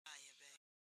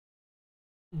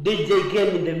DJ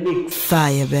Kinene mix.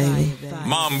 Fire, baby.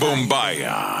 Mambo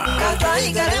mbaya.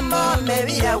 Katoi garembo,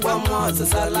 baby ya kwa moza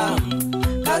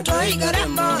salamu. Katoi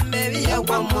garembo, baby ya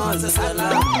kwa moza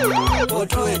salamu.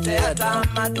 Otoete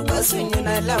atama, tukaswinyi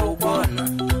na leo kona.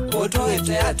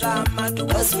 Otoete atama,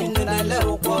 tukaswinyi na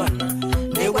leo kona.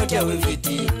 Nikwatia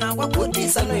wifitina, kwa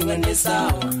kutisa nuiwe ni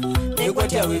sawa.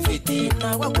 Nikwatia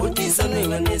wifitina, kwa kutisa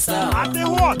nuiwe ni sawa.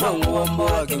 Mungu wambo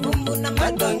wake kumbu na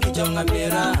madongi chonga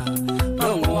mira.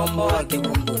 Mungu wambo wake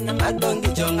kumbu na madongi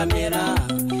chonga mira.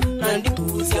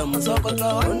 Nandikuzia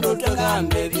musokoto, unduto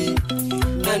gambebi.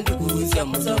 Nandikuzia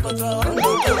musokoto,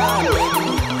 unduto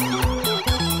gambebi.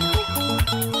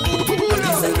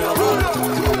 Madiza nyoba.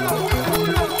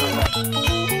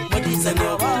 Madiza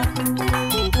nyoba.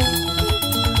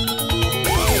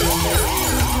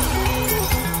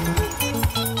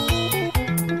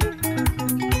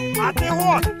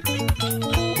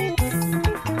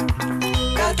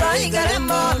 Katoi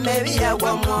garembo, baby ya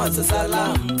kwa moza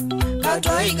salamu.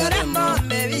 Katoi garembo,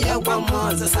 baby ya kwa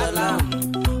moza salamu.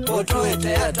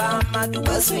 Otoete atama,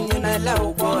 tukaswinyi na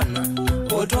leo kona.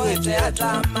 Otoete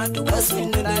atama,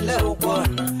 tukaswinyi na leo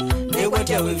kona.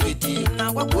 Nikwatia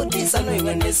wifitina, kwa kutisa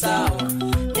nuiwe ni sawa.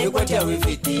 Nikwatia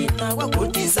wifitina, kwa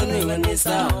kutisa nuiwe ni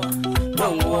sawa.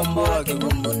 Mungu wambo wake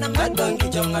kumbu na madongi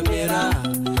chonga mira.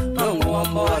 Mungu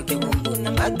wambo wake kumbu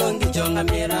na madongi chonga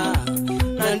mira.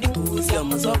 Nandikuzia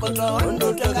musokoto,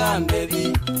 unduto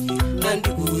gambebi.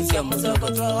 Nandikuzia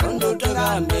musokoto, unduto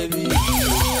gambebi.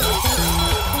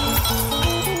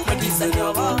 Madiza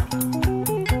nyoba.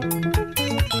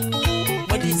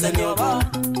 Madiza nyoba.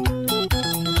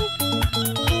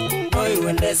 Noi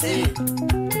wendesi.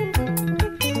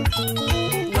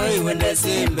 Noi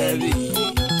wendesi, baby.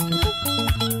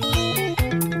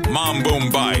 Mambo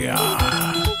mbaya.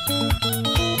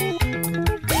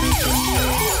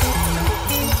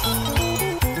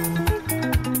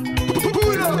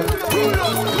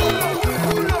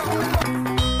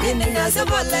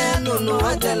 No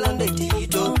watalande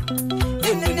tito.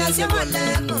 Inenyasia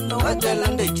maleno no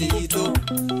watalande tito.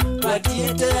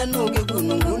 Patiete nuke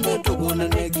kunungunde tuguna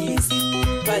negisi.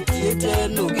 Patiete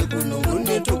nuke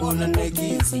kunungunde tuguna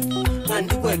negisi.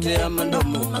 Andikwete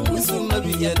amandomu mangusu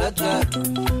mabiya tatatu.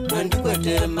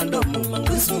 Andikwete amandomu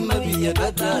mangusu mabiya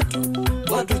tatatu.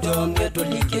 Watu jonge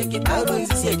tolike kibaro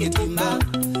nzisi ketimba.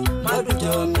 Watu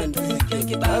jonge tolike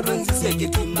kibaro nzisi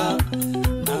ketimba.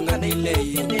 Nangandile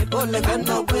yene pole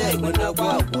kana kwe kwenda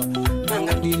kwakwa.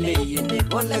 Nangandile yene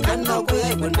pole kana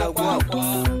kwe kwenda kwakwa.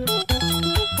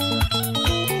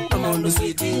 I'm on the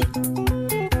city.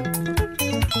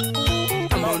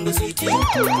 I'm on the city.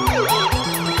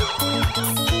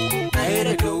 I hear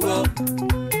it go up.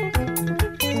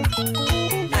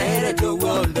 I hear it go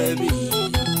up, baby.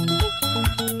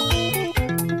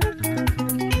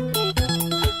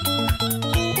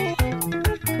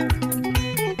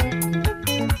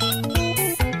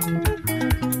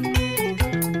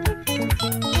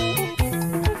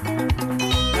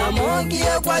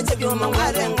 Namugia kwa chivyuma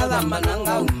ngalenga zamba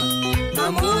nangauma.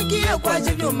 Namugia kwa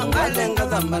chivyuma ngalenga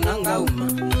zamba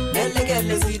nangauma.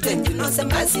 Nelegele zitenji no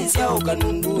sembasisi ya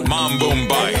ukanunguni. Mambo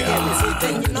mbaya. Nelegele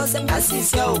zitenji no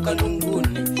sembasisi ya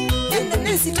ukanunguni.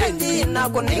 Nene sitenji na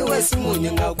kuniwe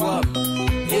simunye ngakwama.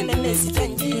 Nene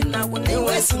sitenji na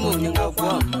kuniwe simunye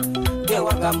ngakwama.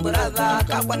 Dewa kamburadha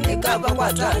kakwa nekaba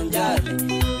kwa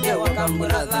tanjali. Dewa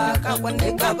kamburadha kakwa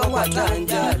nekaba kwa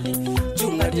tanjali.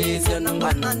 Chungateze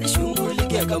nangwana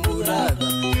nishungulike kamburadha.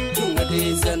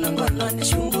 Chungateze nangwana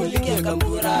nishungulike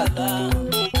kamburadha.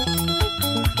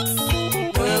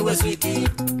 Wewe sweetie.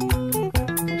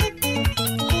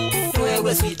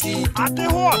 Wewe sweetie. Ate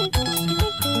hot.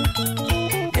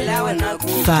 Elawa naku.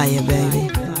 Fire, baby.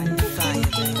 Fire,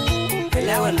 baby.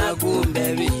 Elawa naku,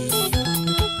 baby.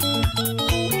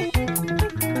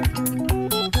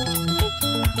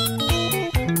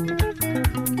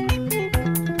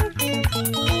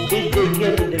 DJ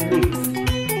Kinene mix.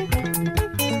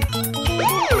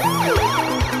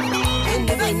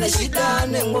 Ende vaina shida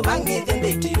nengo vange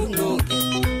tendeti unoke.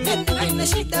 Ende vaina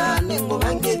shida nengo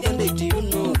vange tendeti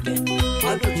unoke.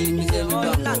 Matutimize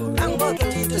mbango, ango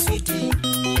totito sweetie.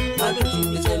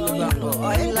 Matutimize mbango,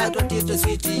 oila totito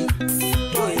sweetie.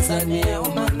 Toisane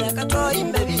umane katoi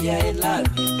baby I love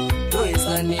you.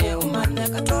 Toisane umane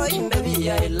katoi baby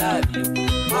I love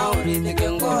you. Mauri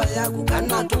dikengoya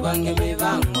kukana tubange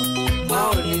mibango.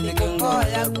 Mauri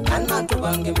dikengoya kukana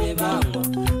tubange mibango.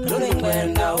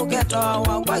 Tulingwenda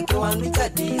uketowa kwa kiwandu cha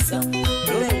Tisa.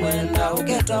 Tulingwenda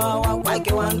uketowa kwa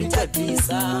kiwandu cha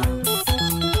Tisa.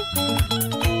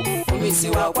 Umisi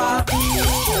wakwa.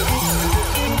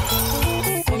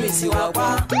 Umisi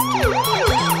wakwa.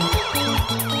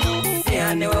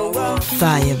 Niane wewe.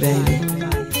 Fire, baby.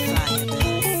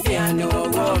 Yani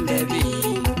wogo baby.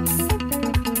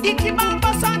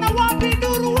 Ikibamba sana wapi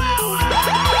duru wewe.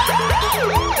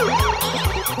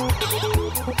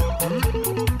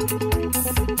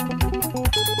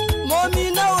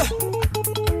 Mommy nawe.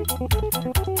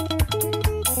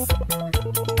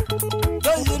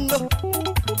 Don't you know?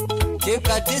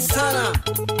 Kikati sana.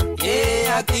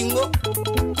 Akingo.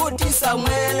 Kutisa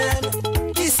Mweene.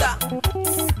 Tisa.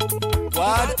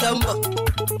 Watamba.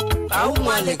 Au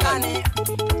mwalekane.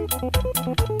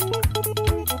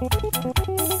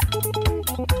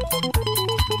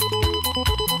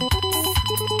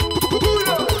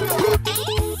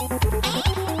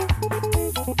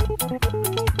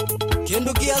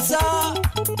 Kendo kiasa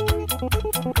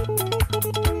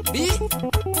Bi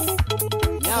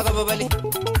Nyaga babali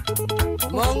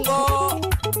Mongo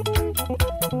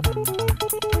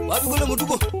Wapi kule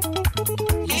mutuko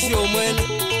Isi omwene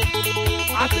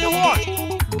Ati what?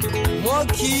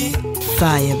 Moki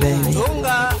Fire, baby.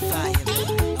 Tonga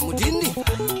Mutindi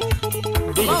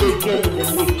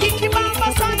Ikibamba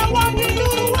sana wapi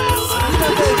duru wewe.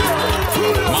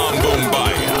 Mambo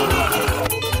mbaya.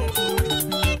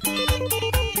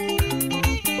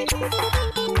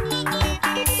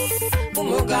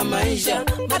 Umuga maisha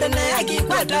Madana yaki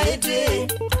kwa taite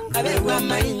Abewa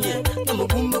mainye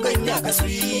Namukumbuka nyaka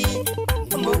sui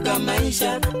Umuga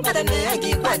maisha Madana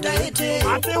yaki kwa taite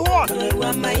Ati what?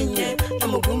 Abewa mainye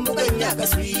Namukumbuka nyaka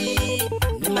sui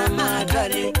Ni mama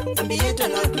atare Ambieta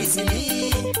na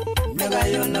kisili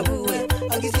Negayo na buwe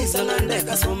Akisiso na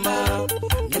ndeka somba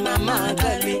Ni mama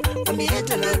atare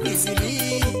Ambieta na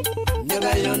kisili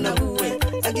Negayo na buwe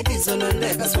Akisiso na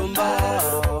ndeka somba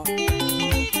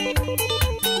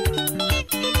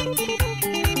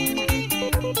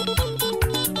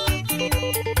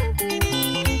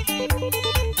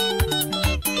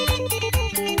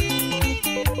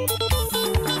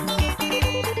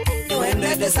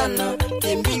sana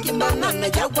Kembingi manana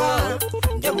jagwa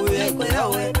Jabuye kwa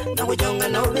yawe Na kujonga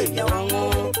na ubebya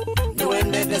wangu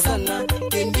Niwendede sana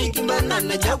Kembingi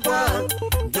manana jagwa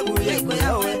Jabuye kwa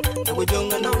yawe Na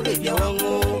kujonga na ubebya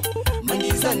wangu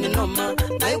Mangiza ni noma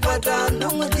Na ikwata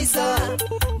ndongo Tisa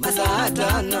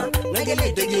Masaatana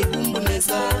Nagelete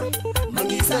gibumbunesa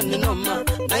Mangiza ni noma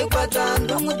Na ikwata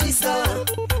ndongo Tisa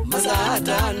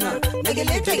Masaatana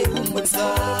Nagelete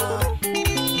gibumbunesa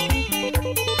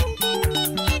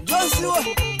Joshua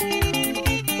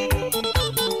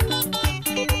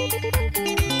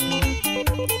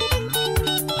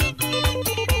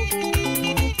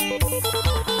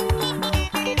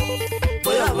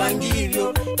Koya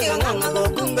bangivyo Ikanganga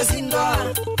kokunga sinda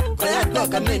Koya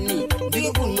toka meni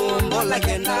Digi kunombola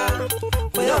kenda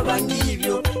Koya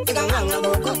bangivyo Ikanganga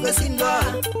kokunga sinda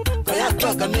Koya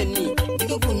toka meni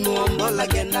Digi kunombola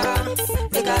kenda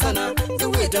Ikasana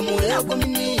Iwita moya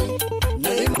kumini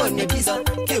Mbonye Tisa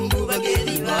Kembu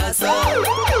bageri vasa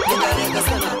Ngareka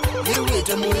sana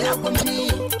Iwita moya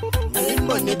kumini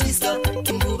Mbonye Tisa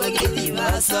Kembu bageri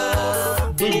vasa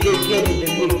DJ Kinene in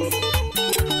the mix.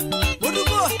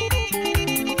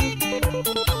 Mudubo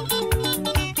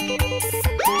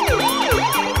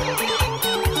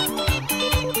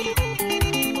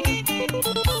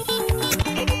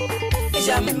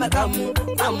Jami matamu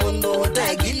Amundo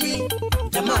tagili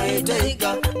Jamaa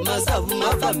etaika Masavu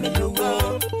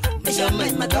mafamiluwa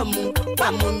Jami matamu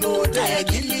Amundo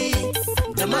tagili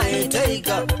Jamaa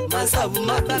etaika Masavu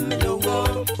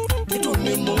mafamiluwa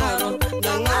Kitumi mungaro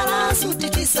Nangara suti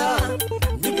Tisa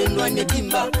Nibendwanye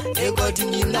timba Egoti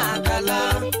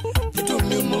ninakala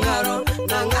Kitumi mungaro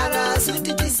Nangara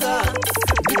suti Tisa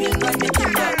Nibendwanye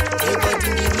timba Egoti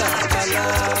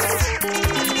ninakala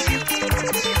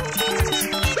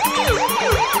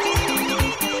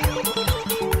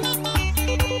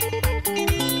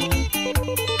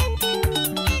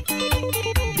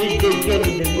DJ Kinene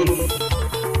in the mix.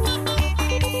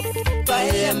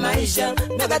 Pae maisha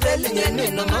Megatele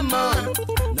neno mama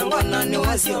Nangwana ni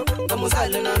wasio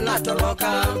Kamusale na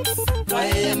natoroka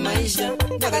Pae maisha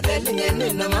Megatele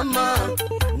neno mama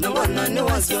Nangwana ni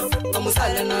wasio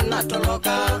Kamusale na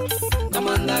natoroka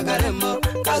Kamanda karemo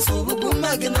Kasubu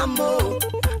kumagi nambo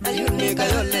Ayuni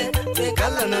kayole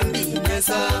Rekala na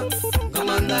mbinesa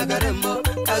Kamanda karemo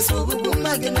Kasubu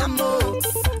kumagi nambo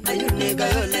Ayuni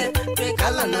kayole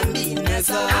Rekala na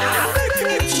mbinesa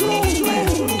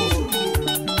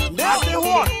Ati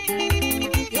what?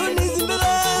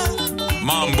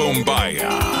 Mambo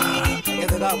mbaya.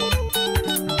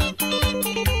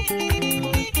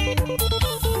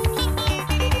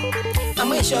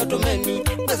 Amwisho tumeni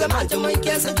Mweza macho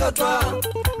mwikiasa chotwa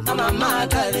Mama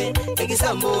matare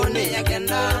Ekisambone ya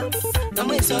kenda na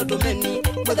mwiso tumeni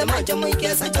Bwede maja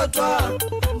mwikesa chotwa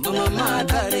Mama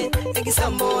matare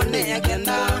Ekisambo ne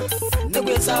yagenda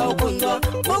Nekwesa ukunzo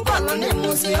Mokolo ne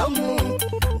musi omu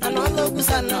Nanozo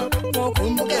kusana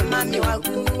Mokumbuke mami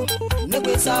waku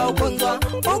Nekwesa ukunzo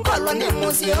Mokolo ne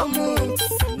musi omu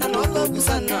Nanozo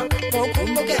kusana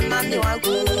Mokumbuke mami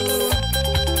waku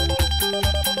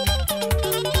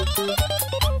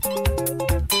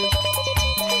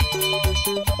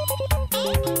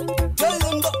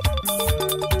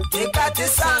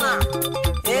Tisa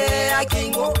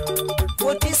akingo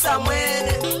Tisa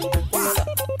Mweene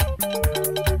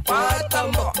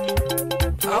Watambo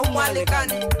au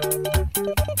mwalekani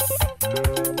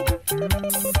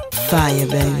Fire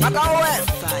baby. Makawe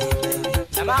Fire baby.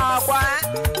 Jamaa kwa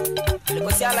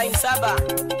Likosia line 7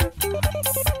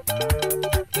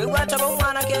 Ewa tabo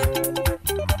mwana ke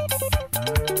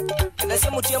Ngasi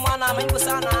mutie mwana amaingo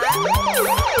sana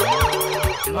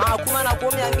Kuma na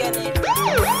kumi angeni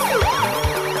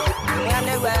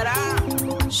Ngane wera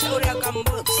Shauri ya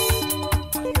Kamba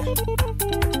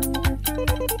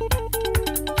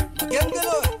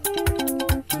Gengelo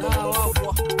Na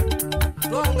wafwa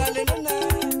Tuangali nune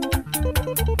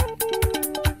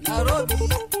Nairobi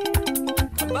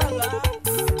Kampala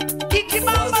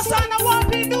Ikibamba sana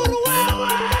wapi nduru wewe.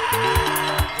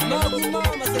 Maguma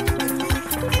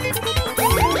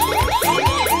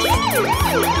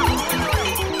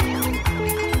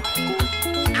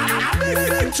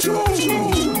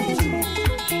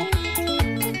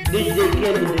DJ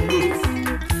Kinene Mix.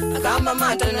 Kamba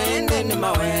matana ende ni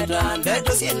maweta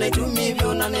Ndeto siene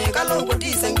tumivyo na nekalo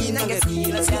kutisa ngina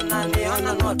ngesila Siana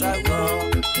neona notago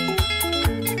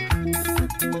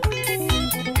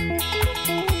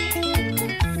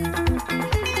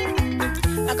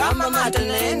Kamba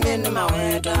matana ende ni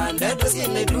maweta Ndeto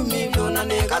siene tumivyo na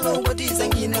nekalo kutisa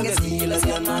ngina ngesila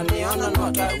Siana neona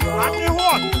notago Ati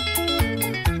hot.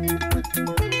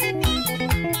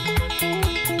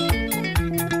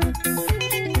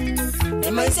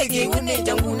 Maiseki wune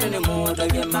jangune ne mota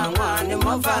ge mangwa ne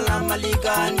mafala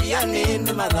malika ndia ne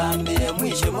ne madhambi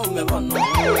mwisho mume bono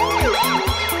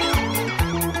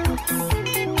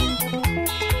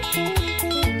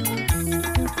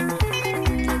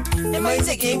Ne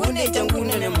maiseki wune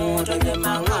jangune ne mota ge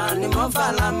mangwa ne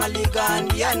mafala malika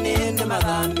ndia ne ne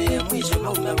madhambi mwisho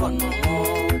mume bono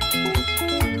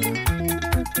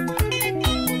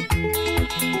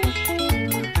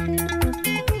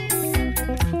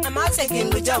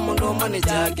Sekindu cha mundu mani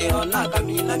chake ona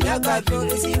kamina miaka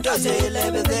pyuri sitoshe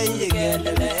ilebeze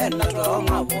igelele ena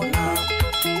toma bona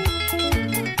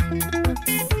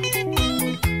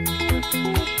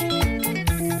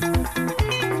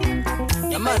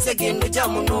Nyama sekindu cha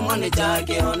mundu mani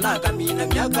chake ona kamina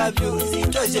miaka pyuri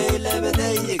sitoshe ilebeze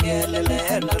igelele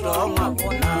ena toma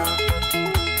bona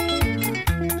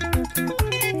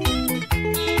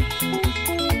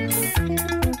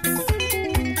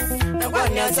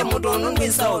Nyasa mutono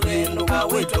ngisa ovendo ka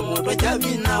wetu muto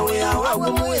chabina we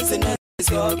awago muwezi na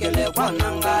siokele kwa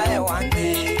nangae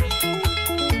wande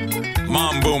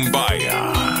Mambo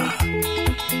Mbaya.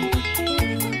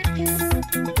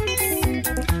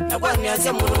 Kwa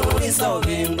nyasa mutono ngisa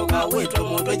ovendo ka wetu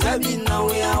muto chabina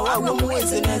we awago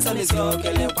muwezi na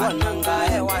siokele kwa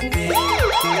nangae wande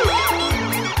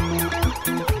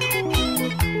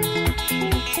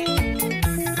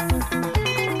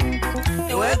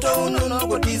Weto ununo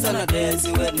kutiza na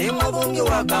tezi we ni mabungi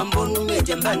wa kambo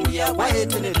numeje mbandia kwa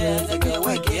yetu ni teze ke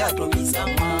weke ya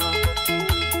tomisama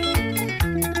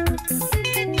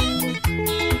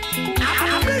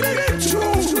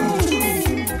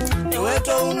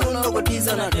Weto ununo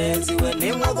kutiza na tezi we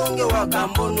ni mabungi wa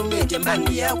kambo numeje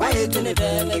mbandia kwa yetu ni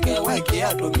teze ke weke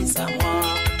ya tomisama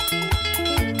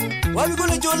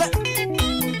Wabikule jule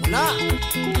Na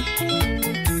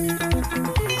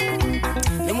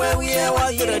Mwewe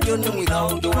wa radio ni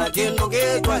mwidao Jwa jendo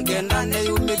getwa genda ne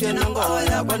yumike na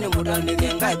ngoya Kwa ni mutani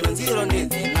genga ito nziro ni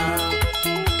zina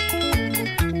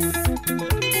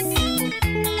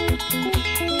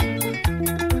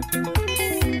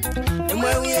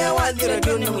Mwewe wa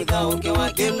radio ni mwidao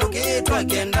Jwa jendo getwa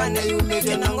genda ne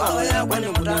yumike na ngoya Kwa ni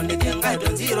mutani genga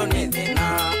ito nziro ni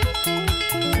zina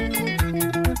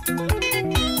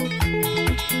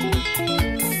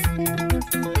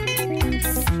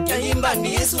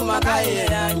Ni Yesu makai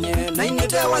yanye na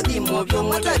inete wadimo byo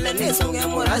motele nesunge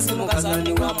murasi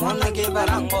mukasani wa mwana ke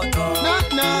barangoto Not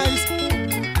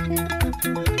nice.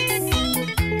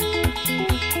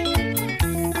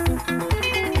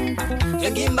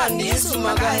 Yangimba ni Yesu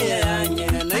makai yanye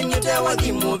na inete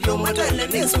wadimo byo motele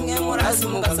nesunge murasi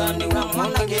mukasani wa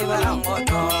mwana ke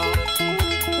barangoto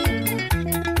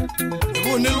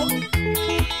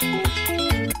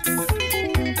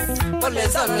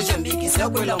Poleza no shambiki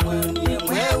sakwela mwenye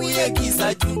mwewi ye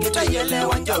kisa chukita yele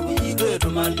wanja wiitu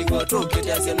etumaliko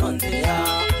tukita senonzea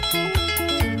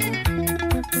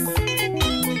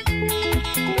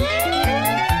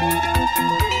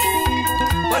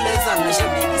Poleza no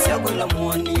shambiki sakwela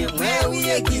mwenye mwewi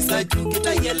ye kisa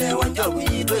chukita yele wanja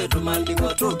wiitu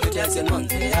etumaliko tukita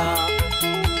senonzea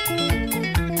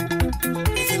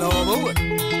Ezila wabawe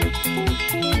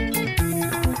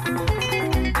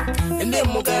Ende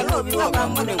mugelo biwa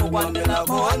kamune kukwambela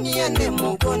koni ende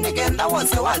mukuni kenda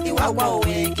wose wadi wakwa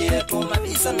uweke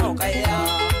tumabisa nokaya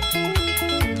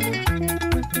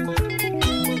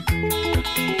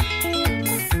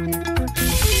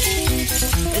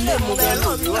Ende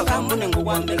mugelo biwa kamune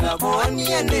kukwambela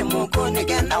koni ende mukuni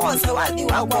kenda wose wadi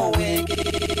wakwa uweke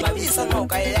tumabisa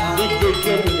nokaya DJ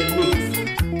Kinene.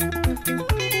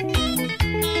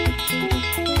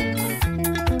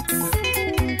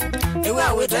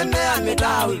 Wetembea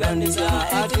mitawi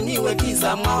bandisa ati niwe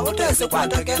kisa mwa utese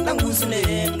kwata kenda ngusune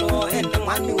endo ende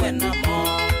mwani wenamo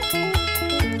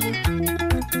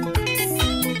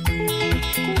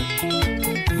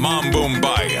Mambo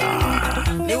Mbaya.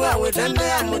 Niwe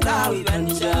wetembea mitawi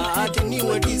bandisa ati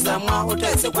niwe kisa mwa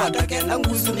utese kwata kenda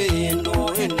ngusune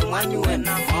endo ende mwani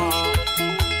wenamo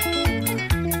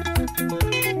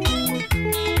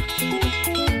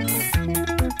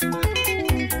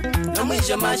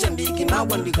Mashambiki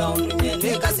magwandika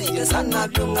undunyene kasiyo sana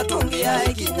byunga tonge ya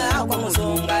ekinya kwa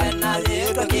musonga na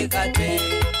leto Kikati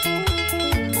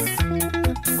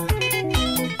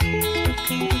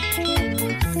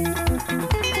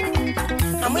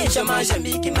Amwisha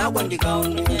mashambiki magwandika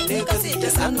undunyene kasiyo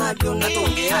sana byunga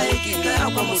tonge ya ekinya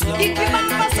kwa musonga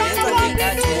na leto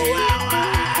Kikati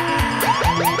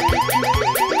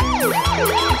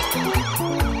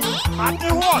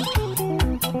Ate what?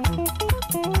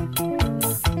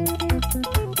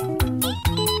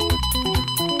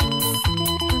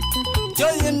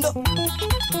 Joyindo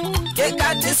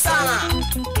Kikati sana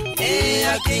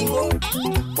akingo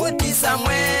Tisa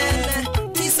Mweene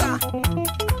Tisa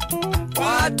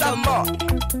Watambo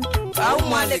Au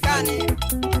mwalekani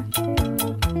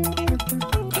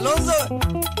Kalonzo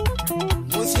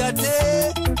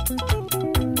Musiate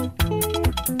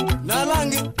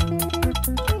Nalangi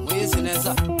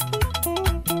Mwisinesa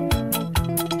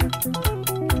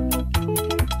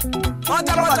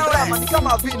Wata Ni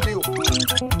kama video.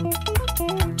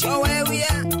 Jowewe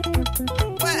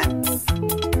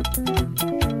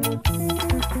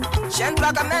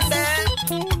Shendra Kamende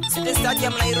City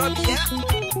Stadium Nairobi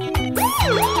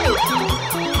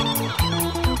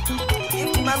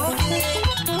Inti Marugi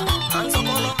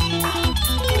Ansokolo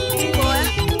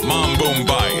Mambo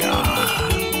Mbaya.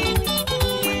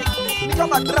 Ni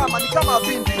kama drama, ni kama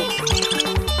video.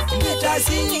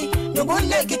 Nitasi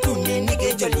Nubone kituni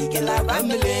nikijolike la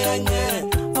family anye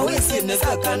Awesi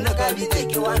nesaka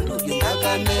nakabiteke wandu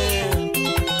yunakane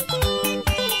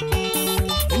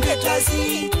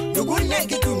Nitasi Nubone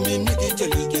kituni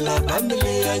nikijolike la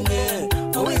family anye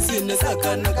Awesi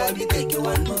nesaka nakabiteke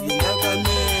wandu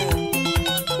yunakane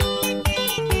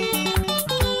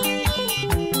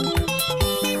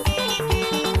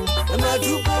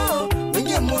Amajuko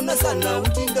Wenye mona sana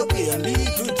utinda kuyambi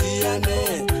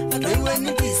tutiane Ataiwe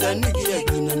ni Tisa nikia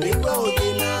kina niwa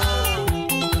odina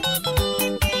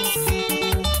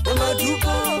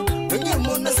Amajuko Wenye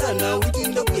mona sana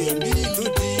utinda kuyambi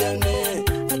tutiane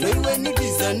Ataiwe ni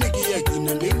Tisa nikia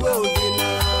kina niwa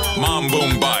odina Mambo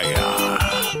Mbaya.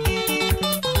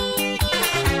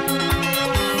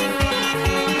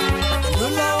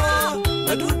 Nulawa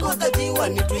Maduko tatiwa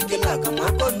nituikela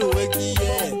kama kondo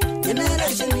wekie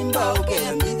Generation imba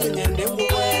ukea mbide nyende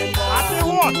kukwenda Ate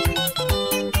what?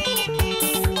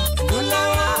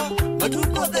 Nulawa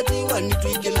Maduko tatiwa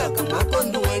nituikela kama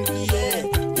kondo wekie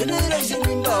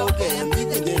Generation imba ukea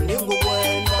mbide nyende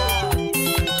kukwenda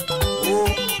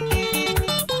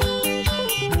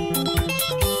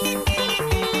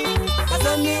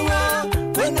Kazaniwa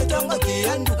Wene tonga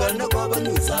kianduka na kwa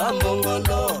banyusa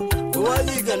mbongolo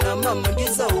Uwaliga na mama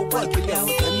ndisa ukwa kilia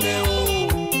utemeo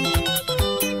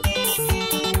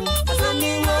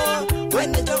Kazaniwa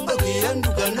Wene tonga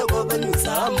kianduka na kwa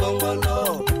banyusa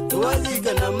mbongolo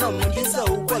Uwaliga na mama ndisa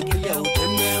ukwa kilia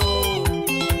utemeo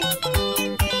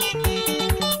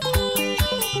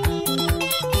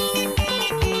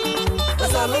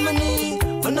Kasalomani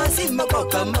Wanasima kwa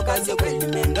kama kazi kweli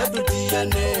menda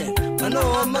tutiane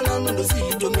Mano wa manano ndo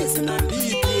sito mesi na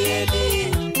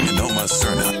mbipele Noma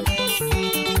Serna.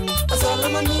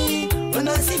 Kasalomani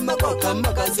Wanasima kwa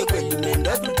kama kazi kweli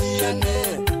menda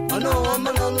tutiane Mano wa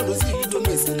manano ndo sito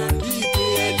mesi na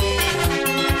mbipele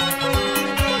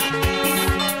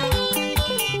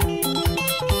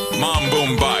Mambo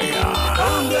Mbaya.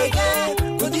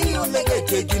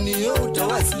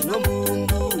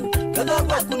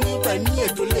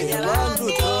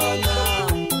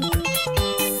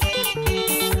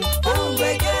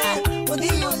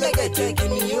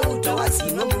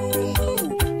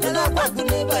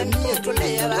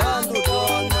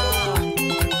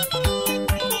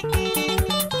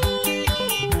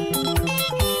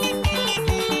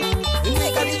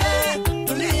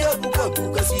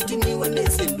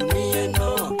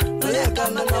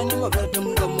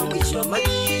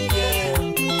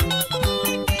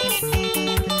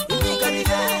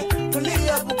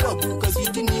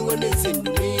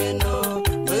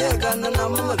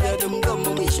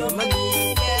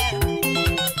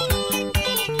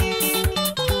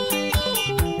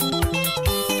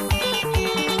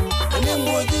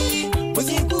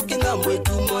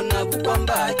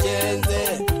 Kamba chenze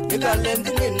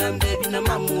nikalendine na mbebi na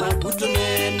mamu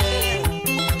akutunene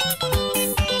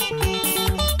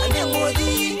ane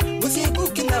ngodi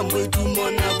usiku kina mwetu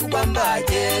mona kubamba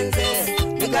chenze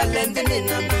nikalendine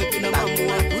na mbebi na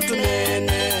mamu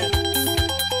akutunene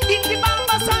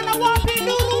ikibamba sana wapi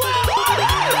nuru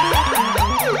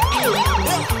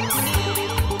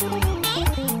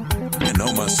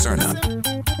Nenoma Serna.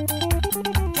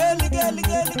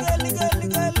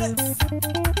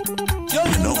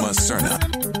 Nenoma Serna.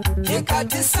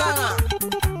 Kikati sana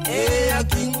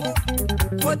akingu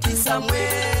kwa Tisa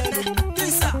Mweene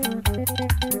Tisa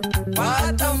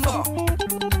Patambo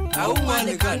au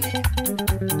Marekani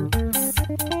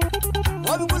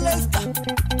Wabulesta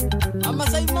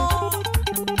Amasaimo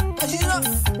Kashira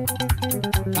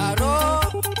Karo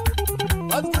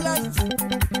Wabulasta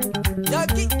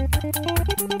Jackie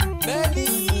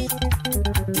Baby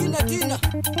Tina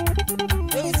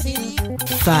Daisy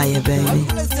Fire, baby.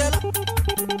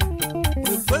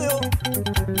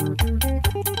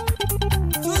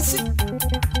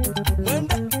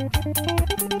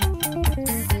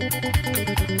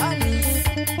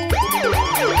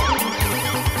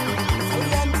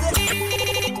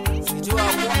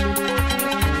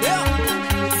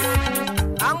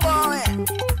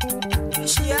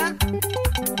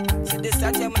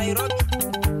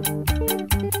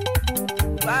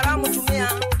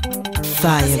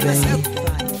 Fire,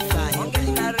 baby.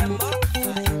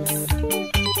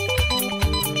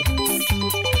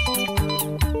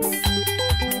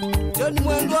 Johnny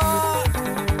Mwendwa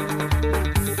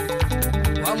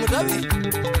wa Mutabi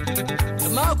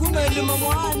Jamaa kumeli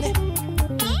mamwane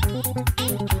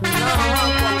na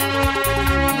wakwa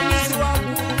Mwisi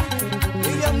waku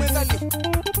Nilia mwekali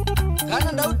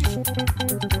Kana ndauti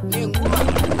Ni nguwa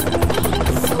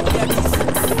Sauti ya Tisa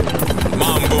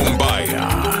Mambo Mbaya.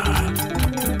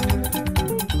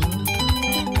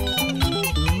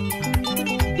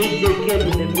 DJ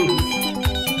Kinene Mixx.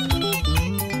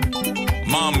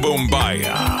 Mambo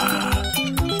Mbaya.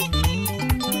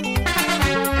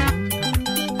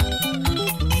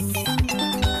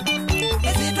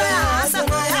 Ezito ya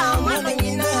asana ya mwana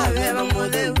nyina ya beba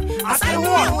mweleu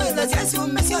Asana uweza siasi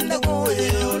umesionde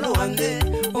kuwe uluwande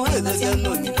Uweza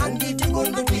siano nyinanditi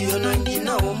kondo tiyo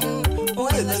nangina umu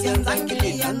Uweza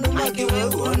sianzangili ya numaki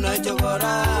wewe na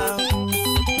chokora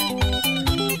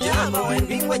Jama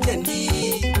wendingwa chendi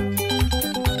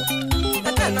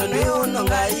Natana neo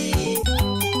nongai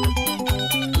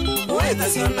Uweza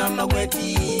siona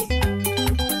magweti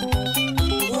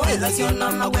Uweza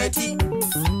siona magweti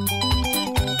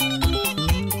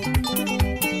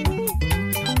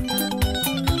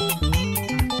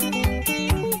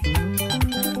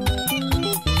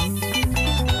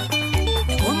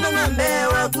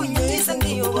Mbewa kunyisa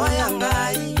ndiyo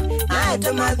wayangai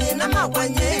Aita madhina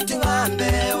makwanyeti wa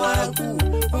mbewa ku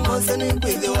Umose ni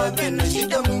kwezi wa beno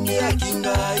shida mwingi ya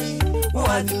kingai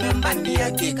Uwazi membandi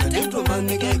ya Kikati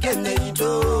tumani kekende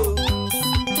ito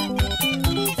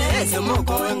Ese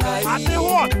moko wengai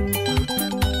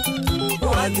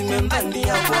Uwazi membandi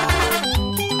ya kwa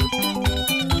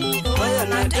Waya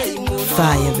na tei muno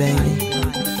Fire, baby.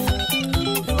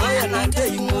 Waya na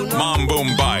tei muno Mambo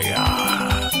Mbaya.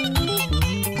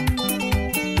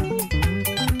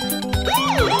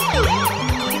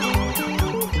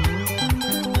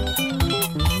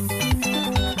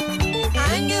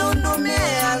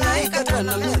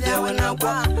 Na medewe na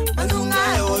kwa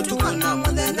Mazungaye otukana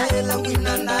mudenda ila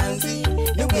wina nanzi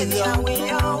Nikwezi ya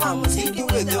wio wa musiki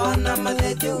wezi wana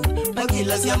mazetu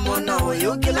Magila siya mona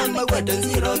hoyo kila magwete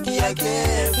nziroki yake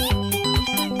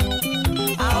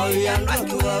Ao yanwa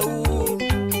kiwa uu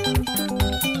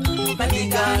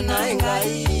Magigana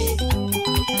ingai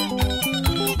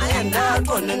Mayanda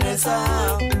tonenesa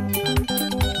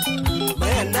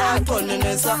Mayanda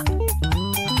tonenesa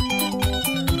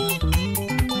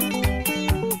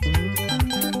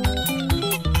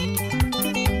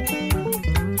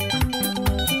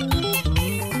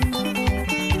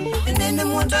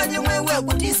we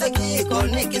kutisa kiko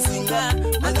nikisinga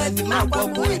Magathi makwa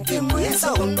kuiti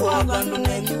mwisa undu wa bandu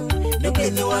nenyu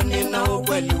Nukezi wanina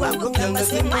ukweli wako Kanga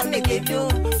simani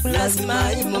kivyo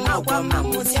Lazima imu makwa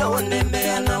mamusia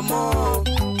Onembea na mo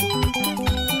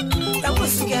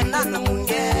Tamusuke nana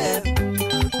munge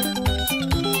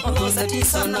Ogosa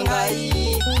Tisa na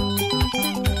ngai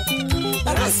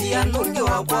Arasi ya nunge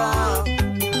wakwa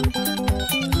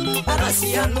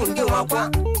Arasi ya nunge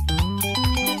wakwa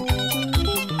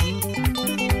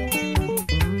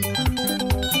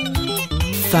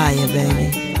Fire, baby.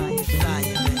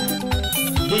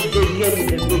 DJ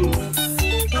Kinene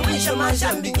Mixx. Awisha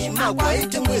mashambiki makwa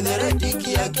iti mwithere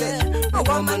tiki yake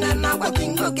Makwa manena kwa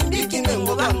kingo kimbiki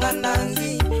nengo banga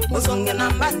nanzi Musonge na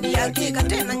mbandi ya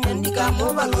Kikati na nyandika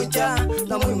mubalocha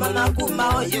Na mwimana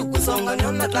kumao yukusonga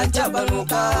nyona tachaba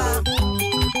nuka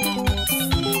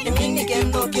Imini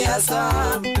kendo kiasa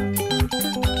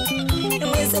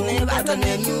Imwisi ni bata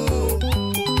nenu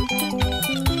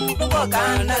Uko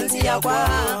kanda nzi ya kwa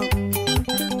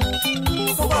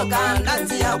Uko kanda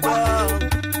nzi ya kwa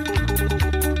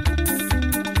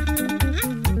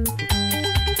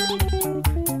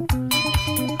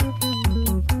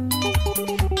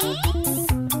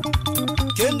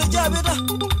Kendo jabita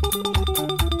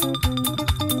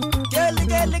Geli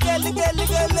DJ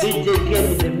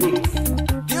Kinene Mixx.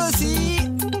 Diosi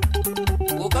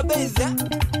Ukabeza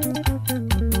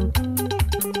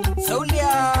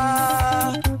Saulia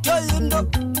Joyundo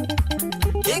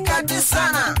Kikati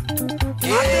sana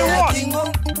Kingo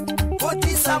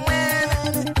Tisa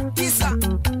Mweene Tisa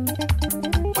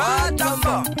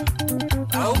Watamba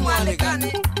Au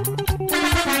Marekani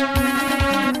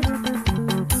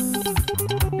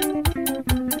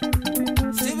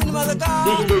Steven Mazaka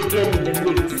DJ Kinene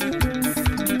Mixx.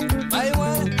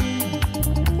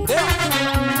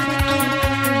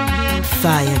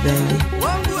 Fire, baby.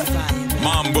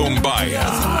 Mambo Mbaya.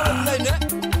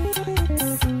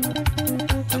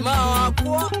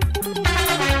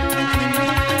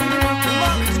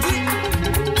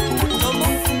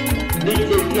 DJ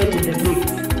Kinene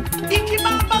Mixx.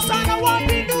 Ikibamba sana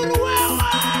wapi nduru wewe.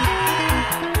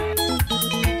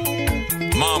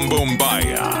 Mambo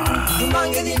Mbaya.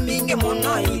 Tumangeli mingi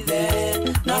munoide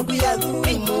Na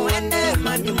kuyadhui muende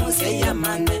Mani museya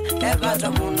mane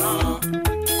Ebata muno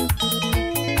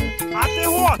Ate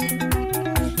what?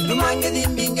 Tumangeli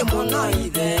mingi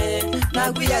munoide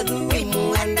Na kuyadhui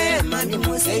muende Mani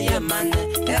museya mane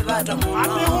Ebata Ate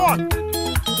muno what?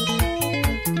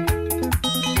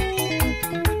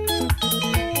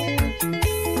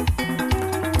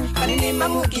 Kanini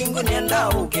mamu kingu nenda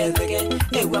ukezeke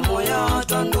Ewe moyo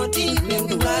tondo ti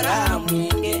Mingi wara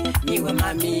mwinge Niwe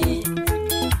mami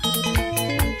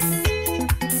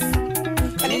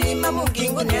Kanini mamu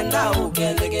kingu nenda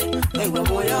ukezeke Ewe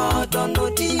moyo tondo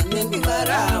ti Mingi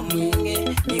wara mwinge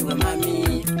Niwe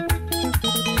mami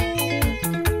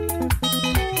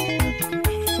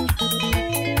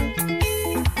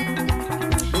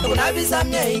Unabisa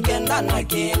mye ikenda na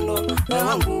kendo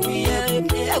Wewangu uye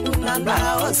mye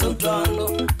kunanda Osutondo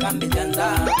kambi janza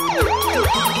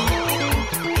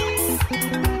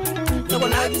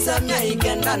Unabisa mye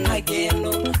ikenda na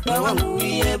kendo Wewangu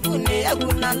uye pune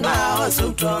kunanda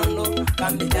Osutondo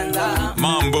kambi janza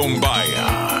Mambo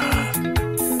Mbaya.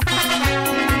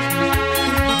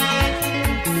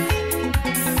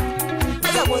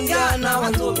 Kunjana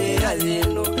wanzobe ya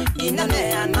zeno Kinene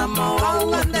ya nama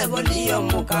wawande Boliyo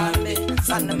mukambe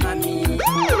Sana mami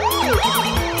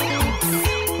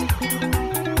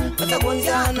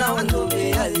Kunjana wanzobe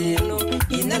ya zeno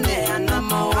Kinene ya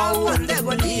nama wawande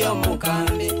Boliyo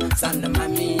mukambe Sana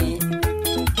mami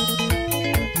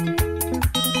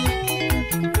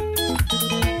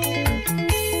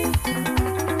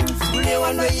Sule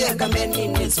wano ye kameni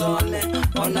nisome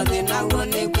Ona zina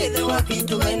wone kwele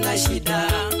wakitu wena shida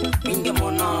Mingi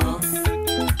mono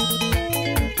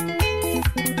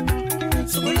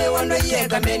Sule wano ye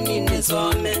kameni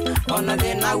nisome Ona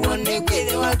zina wone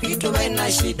kwele wakitu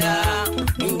wena shida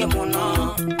Mingi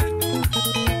mono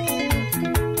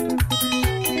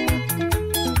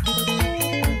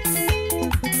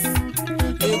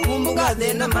Ekumbuka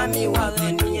zena mami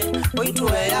wazenie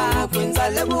Oituwe ya kwenza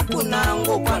lebu kuna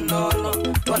ngo kwa nolo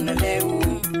Tuane leu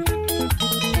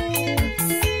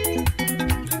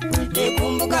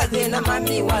Ekumbuka zena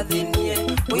mami wazenie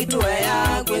Oituwe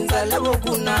ya kwenza lebu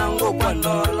kuna ngo kwa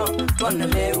nolo Tuane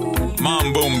leu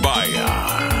Mambo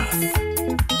Mbaya.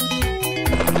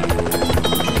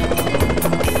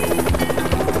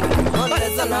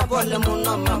 Oleza na pole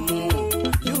muno mamu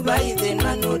Yuba ize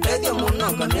na nutege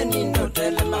muno Kaneni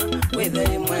ndotelema Weze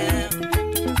imwe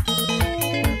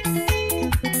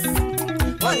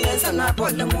Oleza na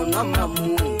pole muno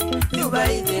mamu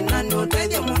yubaide na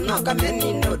notede munoka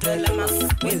meni notelema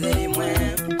mwithe imwe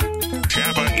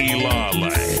Kamba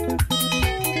Ilale.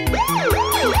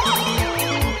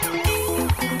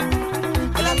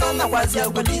 Mama kwazia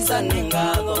kutisa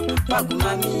ningago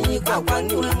Pakumami kwa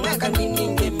kwani umweka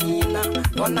nininge mina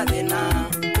Kona dena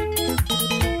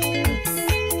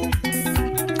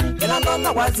Kila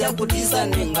mama kwazia kutisa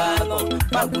ningago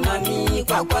Pakumami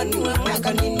kwa kwani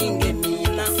umweka nininge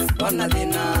mina Kona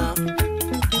dena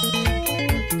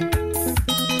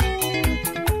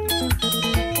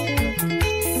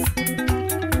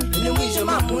Ni mwisho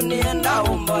mamuni enda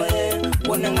umboe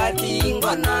Wone ngati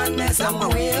ngwana nesa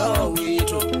maweo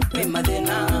wiitu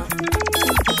Wimadena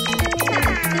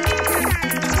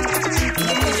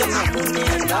Nikuja mamuni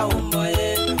enda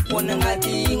umboe Wone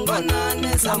ngati ngwana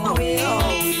nesa maweo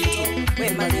wiitu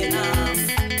Wimadena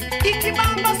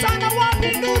Ikibamba sana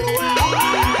wapinduru wewe.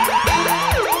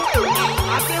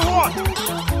 Ate what?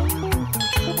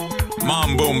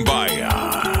 Mambo Mbaya.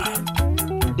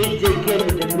 DJ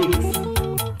Kinene Mixx.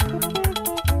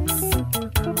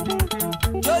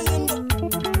 Joyingo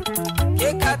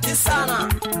Kikati sana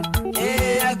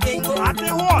Akingo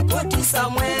Ate what? Tisa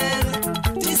Mweene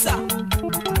Tisa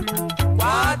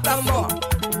Kwa tambo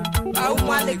Au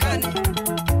mwalikani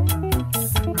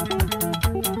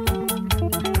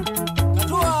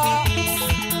Katua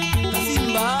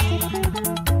Kasimba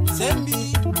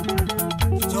Sembi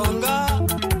Kitonga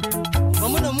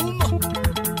Mamuna mumo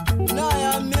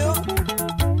Inaya meo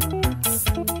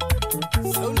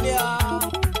Saulia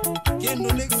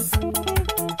Kinene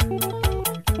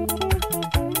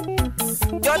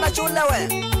Jona chulewe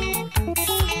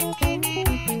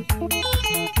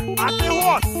Ate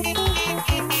what?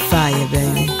 Fire,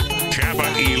 baby. Kamba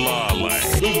Ilale.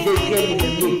 DJ Kinene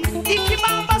Mixx.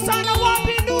 Ikibamba sana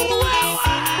wapinduru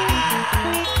wewe.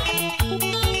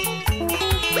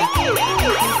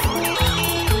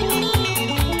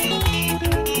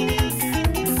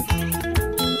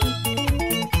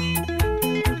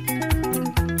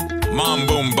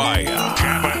 Mambo Mbaya.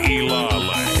 Kamba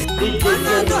Ilale. DJ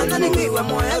Jona Kinene Mixx. ningiwe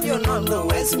moya vyonono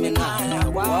wesiminaya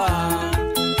kwa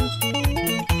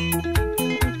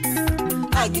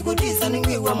Akikutisa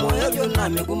ningiwe moya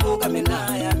vyonami kumbuka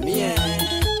minaya mie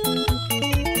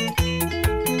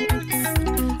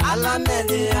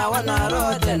Alameli ya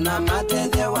wanarote na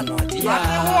mateze wanotia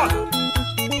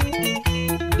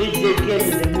DJ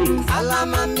Kinene Mixx.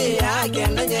 Alamambi ya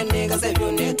kenda nyenika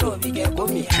sevyo netobike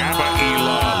kumia Kamba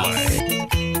Ilale.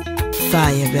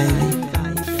 Fire, baby.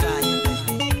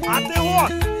 Ate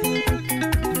what?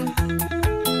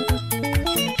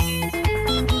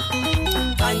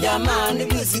 Panjamani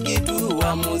bisikitu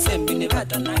wa musembi ni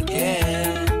batanake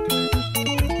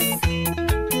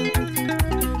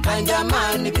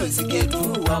Panjamani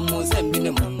bisikitu wa musembi ni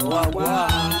mungu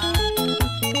wakwa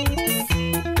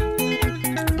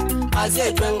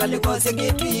Azetwenga likose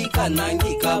kitwika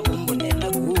nangika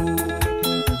bumbunena ku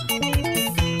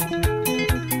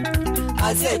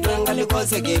Azetwenga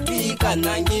likose kitwika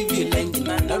nangivile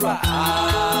njinandarwa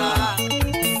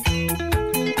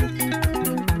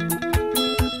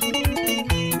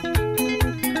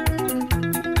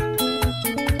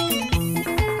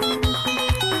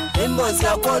Imbozi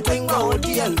yakoto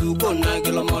ingoti ya nduko na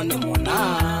kilomone mona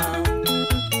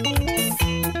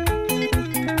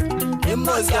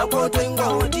Imbozi yakoto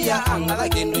ingoti ya angala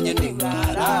kendo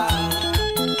nyenigara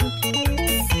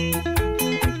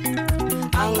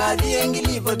Angali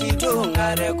engilipo dito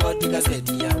ngare koti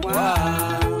kaseti ya kwa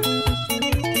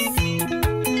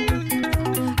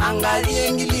Angali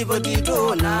engilipo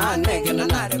dito na nege na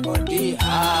nare koti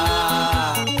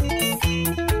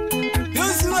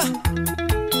Yusiwa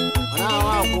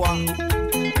Wanawakwa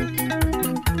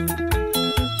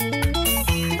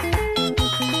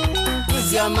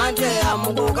Yusia mate ya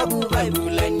mungu kabuba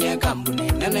ibulanye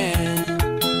kambuni nene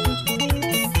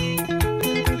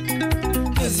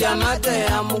Yusia mate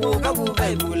ya mungu kabuba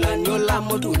ibulanye ula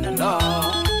mutu nendo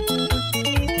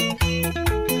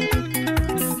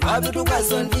Abitu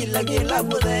kasondi lagi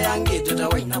labudha yangi tuta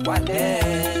waina kwale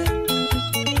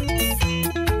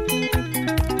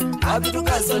Abitu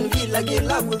kasondi lagi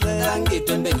labudha yangi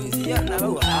tembe nizia na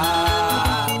wa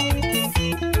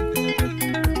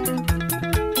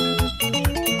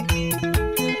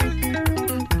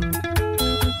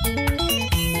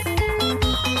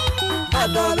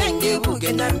Ado bengi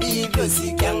buke nyambi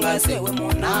vyosi kianga sewe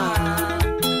mona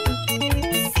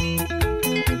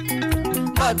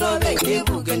Ado bengi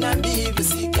buke nyambi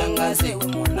vyosi kianga sewe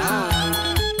mona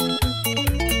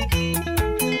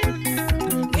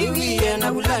Niwiye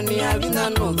na bulani ya vina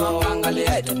nubo wangale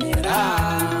ya jamira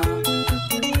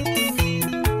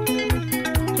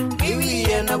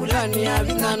na bulani ya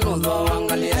vinano do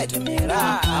wangalia temera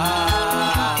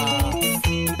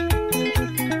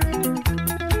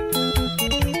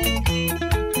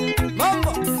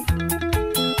mambo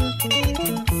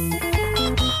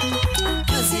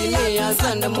Sini ya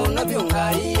sanda mona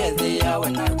byonga yeze ya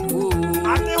wanaku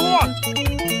Ate what?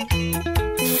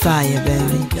 Fire,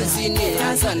 baby. Sini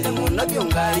ya sanda mona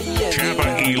byonga yeze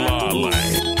Kamba Ilale.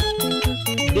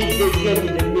 DJ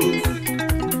Kinene Mix.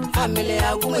 Family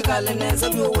ya kumwe kale neza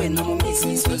byo wena mu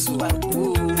misi sosu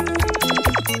waku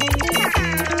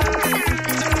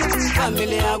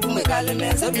Family ya kumwe kale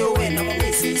neza byo wena mu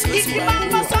misi sosu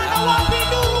Ikibamba sana wapi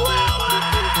nduru wewe.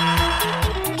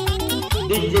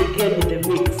 DJ Kinene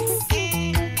Mix.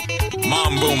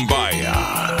 Mambo Mbaya.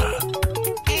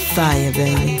 Fire,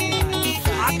 baby.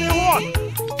 Ate what?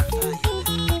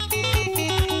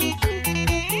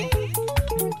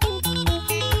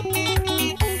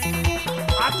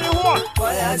 Ate what?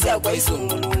 Wayazia kwa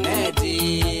isungulu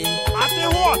neti Ate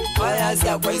what?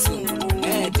 Wayazia kwa isungulu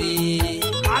neti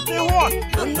Ate what?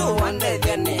 Nundu wande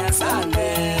vyani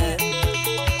asande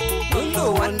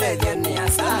Nundu wande vyani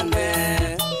asande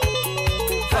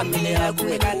Familia ya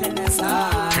kuwe kale nesa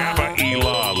Kamba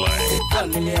Ilale.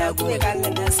 Familia ya kuwe kale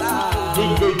nesa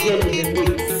DJ Kinene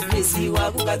Mix. Isi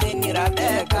wa kukadeni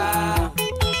rabeka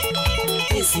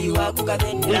Isi wa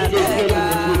kukadeni DJ rabeka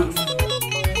Kinene Mix.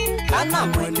 Kana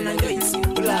mweni na njo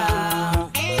isimbula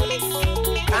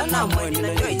Kana mweni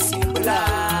na njo isimbula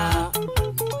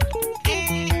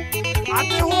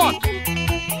Ate what?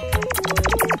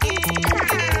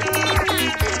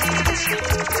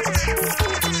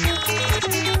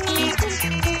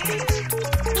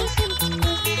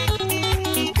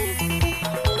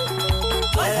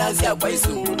 Wayazia kwa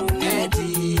isungulu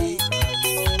neti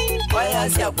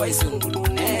Wayazia kwa isungulu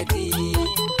neti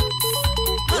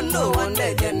Mundu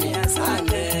wande vyani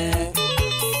asande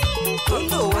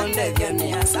Mundu wande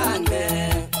vyani asande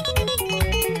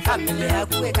Familia ya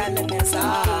kuwe kale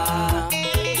nesa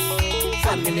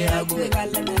Familia ya kuwe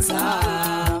kale nesa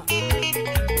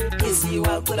Isi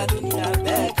wa kula dunia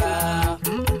beka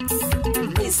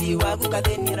Isi wa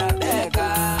kukadeni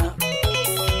rabeka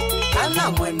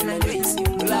Kana mweni na njo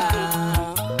isimbula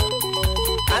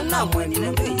Kana mweni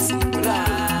na njo isimbula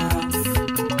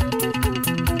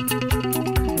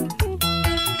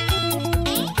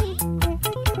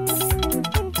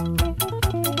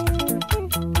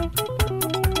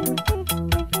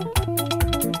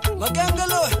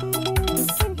Magangalo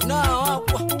Muna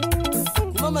wakwa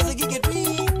Kumama zikike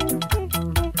tui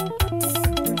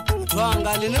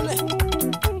Tuangali nene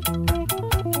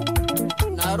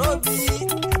Nairobi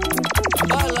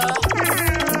Bala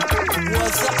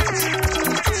Wasa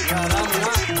Yaramna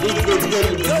DJ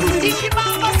Kinene Mix.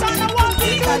 Ikibamba sana wapi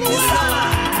nduru wewe.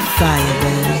 Fire,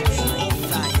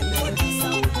 baby.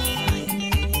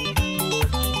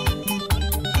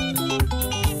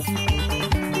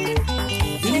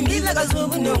 Nimbiza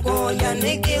kazubu nyoko ya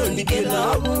neke undike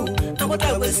labu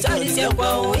Nakota westari siya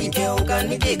kwao ike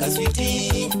unkanike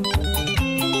kaswiti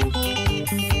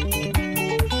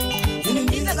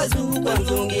Nimbiza kazubu kwa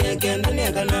nzungi ya kenda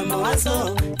neka na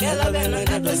mawaso Kela vena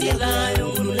kato sila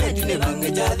yungulu lejune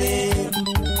bange jade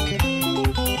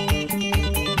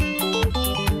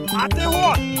Ate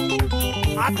what?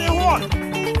 Ate what?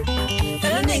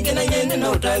 Tena nenge na nyene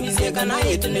na utawizie kana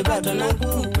yetu ni bata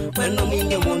naku Wendo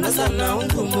mwinge muna sana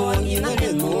unzumo wangina ni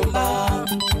mumba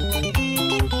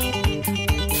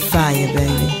Fire,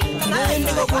 baby.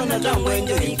 Naendiko kona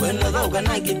tangwenjo ikwena dhauka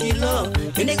na kitilo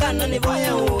Inikana ni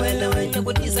boya uwele wenye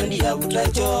kutisa ndiya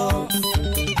utacho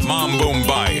Mambo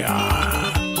Mbaya.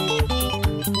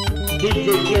 DJ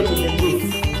Kinene Mix.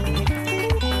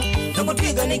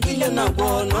 Nakutiga nikile na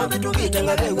kuona vitu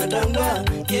vitanga vewe tanga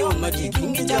Keo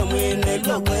matikingi cha mwene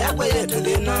loko yakwe yetu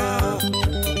dhina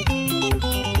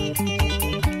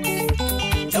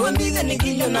Ewe mbize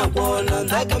nikile na kuona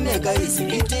dhaka meka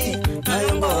isibiti Na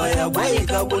yongo ya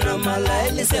kwaika kuna mala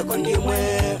ili sekundi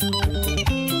mwe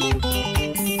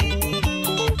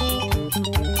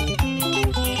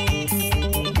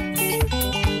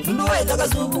Taka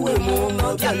subu we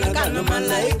mumo kana kana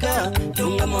malaika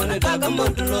Tunga mone taka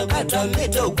motulo kata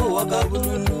mito kuwa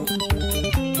kabulu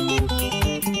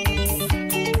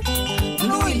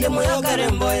Mluile moya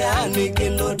karembo ya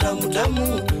nikendo tamu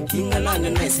tamu Inga nane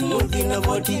na simuthi na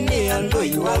votini ya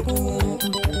ndoi waku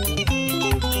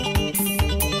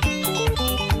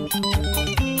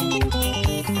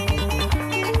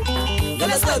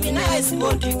Gala sabi na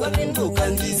esimoti kwa vindu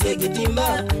kanzize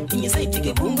kitimba Ingisa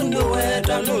itike pungu ndio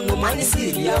weta nunu mani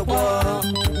siri yakwa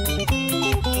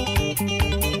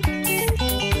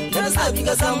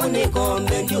sabika samune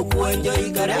kombe ndio kuenjoy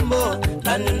karembo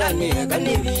ndani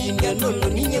kanivimya nono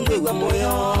ninyengwe kwa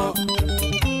moyo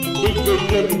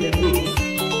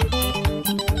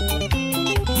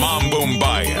Mambo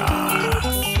Mbaya.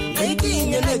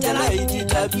 Naikinyene jana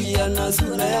ititabia na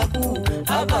sura yaku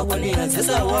hapa kwa nina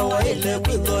sasa wawa ile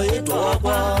kwitho yetu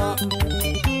wakwa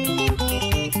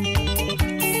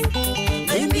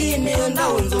Naimini enda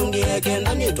unzungi eke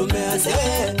ndani tumease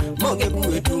moge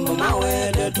kuwetu mama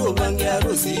wede tubangi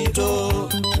arusito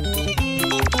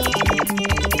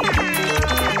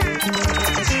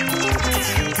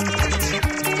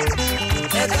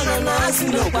Ekana na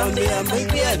asino kwambia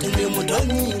mbaikia tuli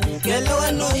mutoni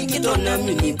Kelewa no ikitona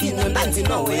minipino nanzi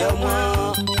no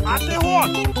weyama Ate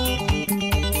what?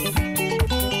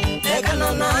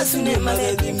 Ekana na asine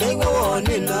malezi mego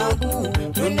wone naku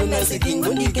Tundu mesiki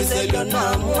ngundi kiselyo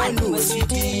na mwanu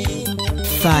waswiti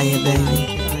Fire,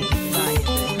 baby.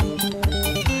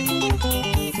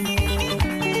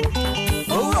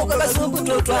 Kwa suku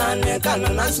totwane kana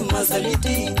nasu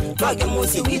masaliti Twake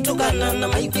musi witu kana na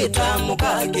maipita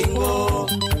muka kingo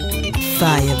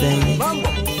Fire, baby. Mambo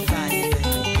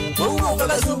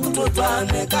Kwa suku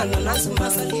totwane kana nasu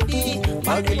masaliti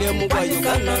Wakile muka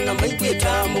yukana na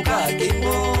maipita muka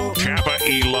kingo Kappa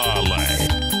Ilale.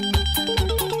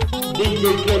 DJ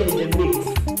Mweene Mixx.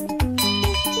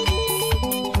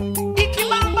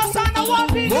 Ikibamba sana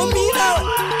wapi Mumina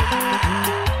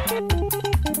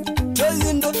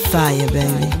Jozindo Fire,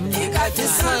 baby. Kikati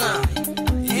sana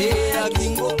Yeah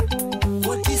kingo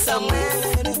Tisa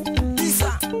Mweene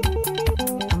Tisa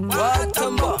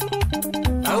Watambo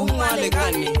Au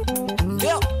mwalekani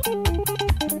Ndio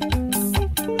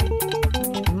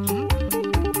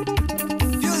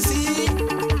Yusi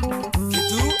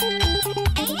Kitu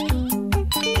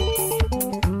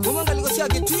Kumanga likosia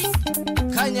kiti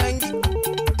Kanyangi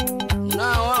Na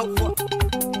wakwa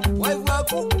Waifu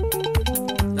waku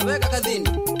Naweka kazini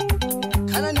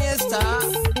Kana ni Esther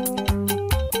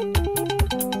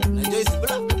Na Joyce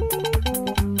Bra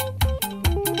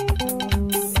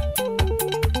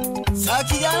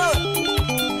Saki yano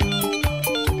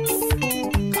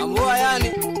Kamboa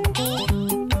yani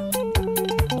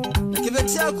Na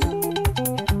kibeti yaku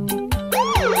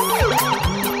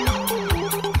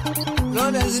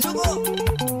Lawrence ndugu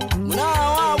Muna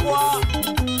wabwa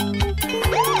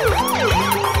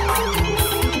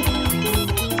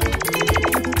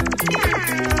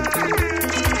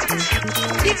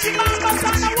Ikibamba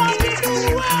sana wapi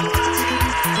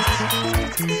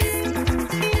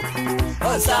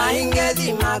Osa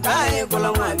ingezi makai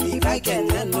kula mwabika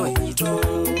kene no hito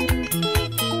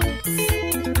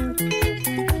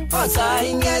Osa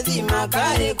ingezi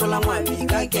makai kula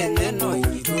mwabika kene no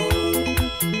hito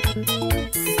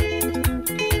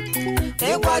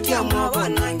Ekwatia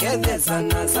mwabana ngeze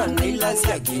sana sana ilasi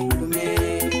ya kilume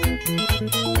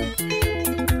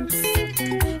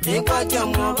Ekwatia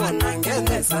mwabana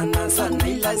ngeze sana sana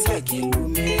ilasi ya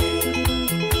kilume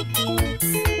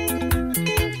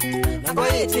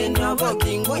Kwa iti nyobo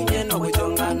kingu nyeno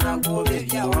kuchonga na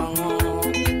kubibia wango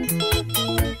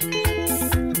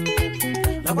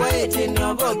Na kwa iti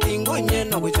nyobo kingu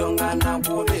nyeno kuchonga na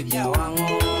kubibia wango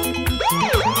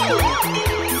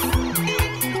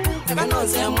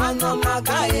Ekanoze mwano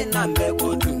makai na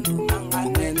mbego tundu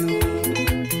manganenu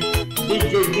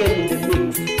DJ Mweene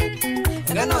Mixx.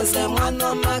 Ekanoze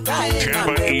mwano makai na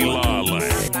Kappa mbego Ilale.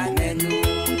 manganenu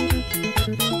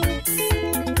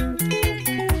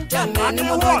Jamani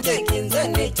mwote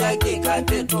kinzeni chaki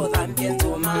kateto dhambi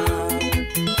nzuma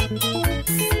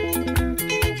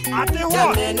Ate what?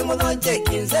 Jamani mwote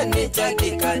kinzeni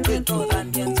chaki kateto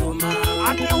dhambi nzuma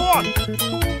Ate what?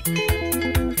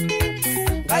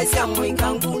 Kaisia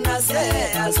mwikangu na se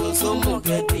asusumu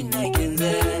ketwine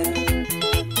kinze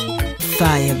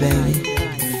Fire, baby.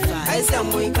 Kaisia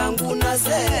mwikangu na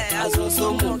se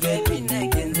asusumu ketwine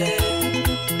kinze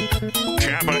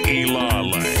Kappa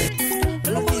Ilale.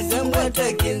 Lukize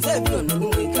mwete kinze vyono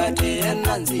mwikate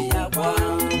enanzi yakwa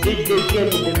DJ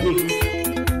Mweene Mixx.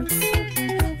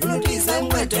 Lukize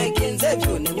mwete kinze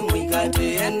vyono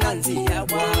mwikate enanzi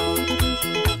yakwa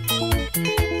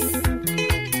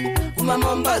Kuma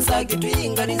Mombasa kitu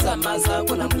ingaliza masa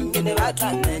kuna mwingine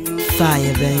watanenyu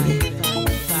Fire, baby.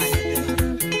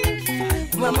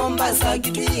 Kuma Mombasa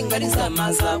kitu ingaliza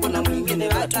masa kuna mwingine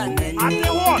watanenyu Ate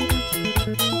what?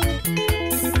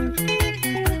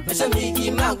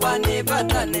 Mashamiki magwane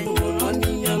patanenyu munoni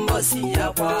nyambosi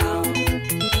yakwa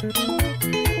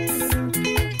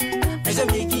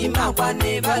Mashamiki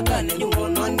magwane patanenyu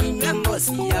munoni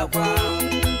nyambosi yakwa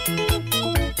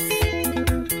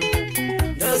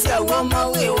Ndosia wama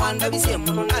we wanda bise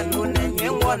munona nune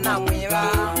nywengo na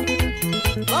mwiva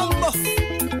Mambo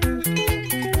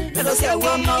Pero si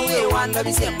agua mawe wanda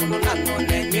bise muno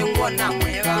nanone nyingo na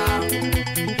mwega.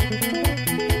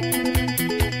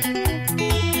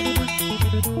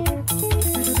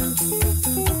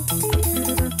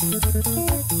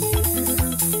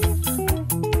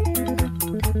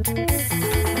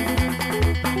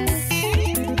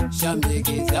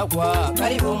 Shambikiza kwa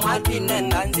Karibu Mweene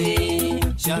Nanzi.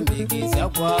 Shambikiza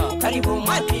kwa Karibu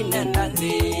Mweene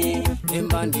Nanzi.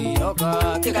 Nembandi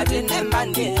yoka Kikati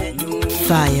nembandi enyu.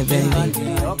 Fire, baby.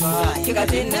 Nembandi yoka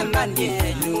Kikati nembandi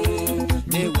enyu.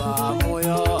 Dewa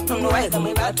moyo Tundu waitha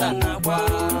mwibatana kwa.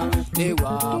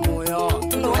 Dewa moyo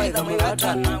Tundu waitha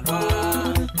mwibatana kwa.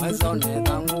 Mwezone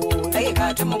tangu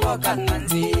Kikati mukoka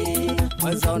Nanzi.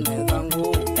 Mwezone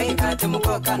tangu Kikati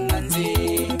mukoka Nanzi.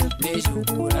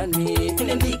 Neshukurani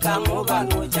Inendika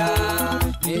mubaloja.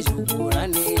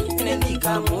 Neshukurani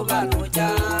Inendika mubaloja.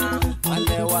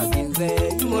 Ande wakinze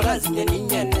Murazi nyeni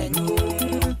nyenenyu.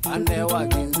 Ande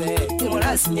wakinze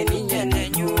Murazi nyeni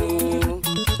nyenenyu.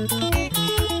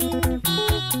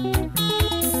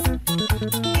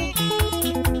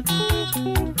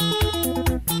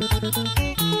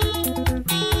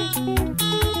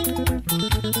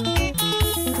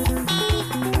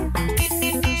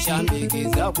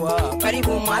 Shambikiza kwa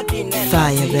Karibu Mweene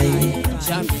Fire, baby.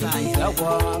 Shambikiza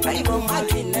kwa Karibu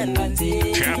Mweene Nanzi.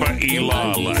 Kamba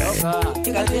Ilale.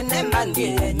 Kikati nembandi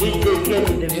enyu.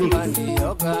 Nembandi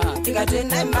yoka Kikati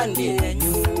nembandi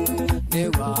enyu.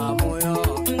 Dewa moyo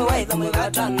Tundu waitha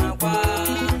mwibatana kwa.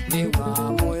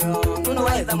 Dewa moyo Tundu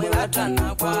waitha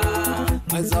mwibatana kwa.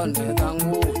 Mwezone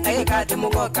tangu Kikati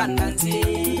mukoka Nanzi.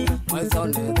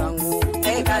 Mwezone tangu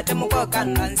Kikati mukoka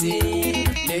Nanzi.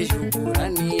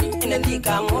 Neshukurani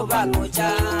Inendika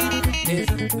mubaloja.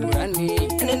 Neshukurani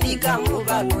Inendika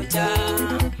mubaloja.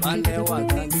 Ande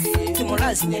wakinze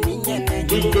Murazi nyeni nyenenyu.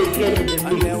 DJ Kenny the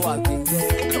Ande Mix.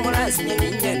 wakinze Murazi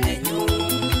nyeni nyenenyu.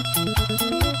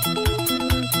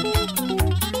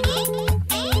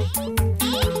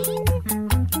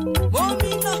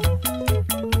 Bomina.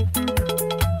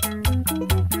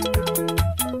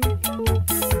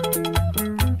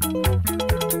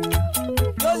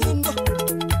 Yolingo.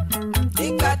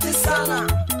 Kikati sana.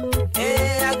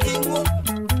 Akingo.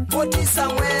 Tisa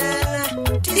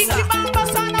Mweene. Tisa. Ikibamba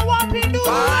sana wapi du.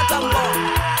 Patambo.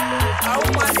 Au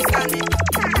manikani.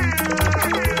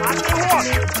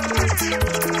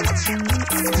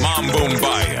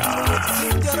 Mambumbaya.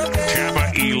 Kamba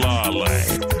Ilale.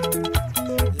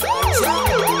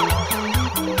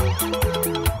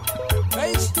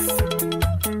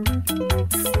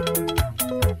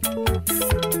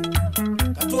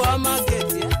 Katua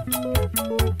market ya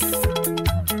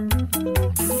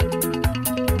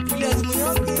Julius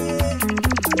Munyonge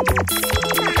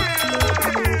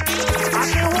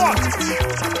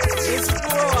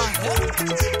Isipoa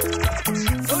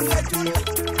Songa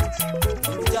tuna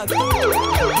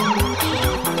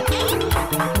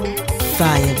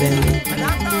Fire, baby.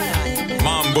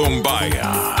 Mambumbaya.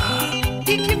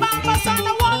 Ikibamba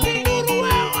sana wapi duru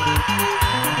wewe.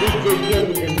 DJ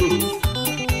Kenny the Mix.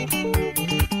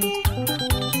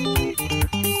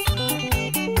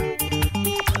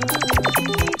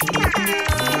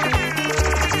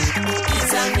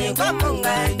 Isani kwa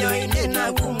munga njoini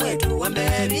na kumwetu wa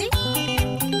mberi.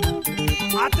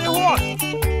 Ate what?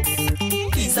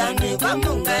 Isani kwa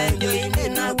munga njoini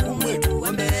na kumwetu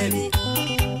wa mberi.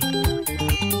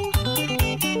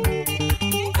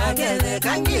 Kagele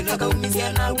kangila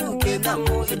kaumizia na kukenda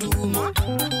mo eduma.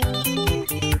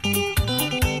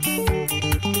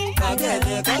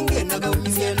 Kagele kangila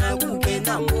kaumizia na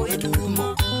kukenda mo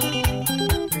eduma.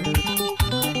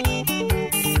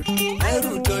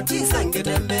 Airuto Tisa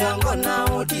ngetembea ngona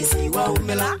otisi wa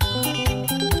umela.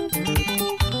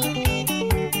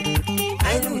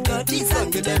 Airuto Tisa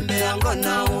ngetembea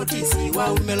ngona otisi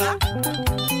wa umela.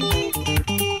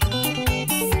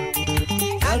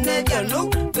 Ane janu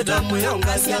peta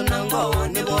muyonga siana ngo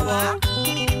ne boba.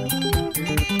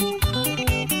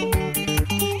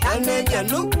 Ane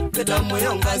janu peta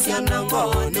muyonga siana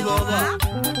ngo ne boba.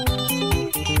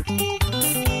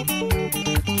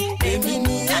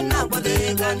 Emini ana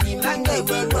bode gani mangai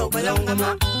welo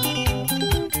bayongama.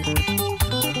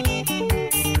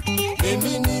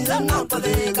 Emini ana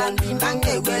bode gani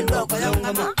mangai welo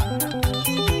bayongama.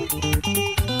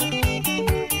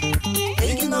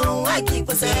 Egino waki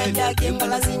kusebya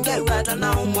kimbala singe wata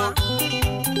na umwa.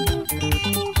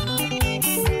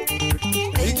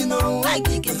 Egino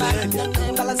waki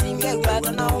kimbala singe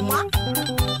wata na umwa.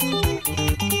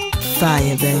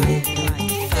 Fire, baby.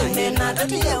 Nena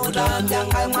tatiye utambya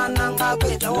mwana nga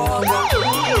kwita woga.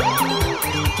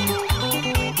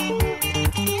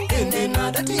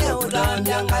 Nena tatiye ye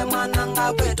utambia ngai mwana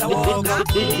ngakweta woga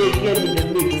DJ Kinene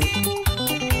Mixx.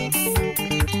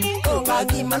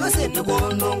 Ongagi mana sene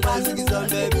kono ngazi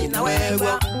kizonde bina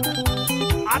wegwa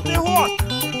Ate what?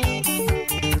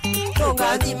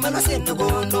 Ongagi mana sene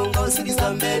kono ngazi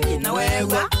kizonde bina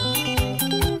wegwa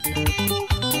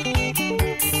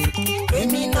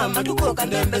Emina matuko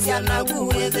kandembe siana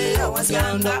kuweze ya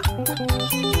wasianda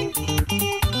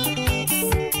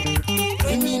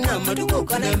Emina matuko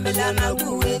kandembe siana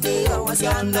kuweze ya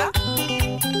wasianda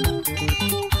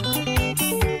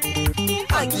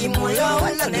Aki moyo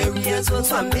wala newie so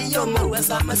swambi yo mawe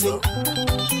samasyo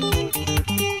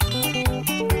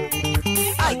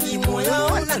Aki moyo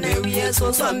wala newie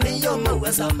so swambi yo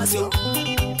mawe samasyo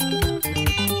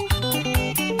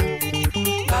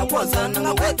Kakwaza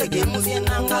nanga kwete gemuzi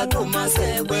nanga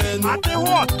tomase kwenu Ate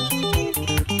what?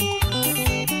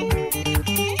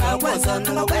 Kakwaza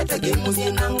nanga kwete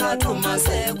gemuzi nanga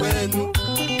tomase kwenu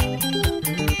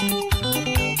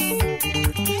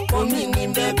Omini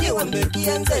mbebi wa mbeki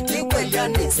enze tikwelya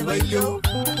nisibayo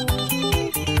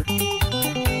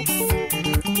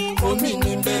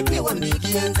Omini mbebi wa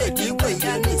mbeki enze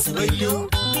tikwelya nisibayo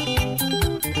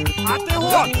Ate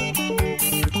what?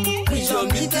 Mwisho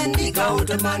mbite ndika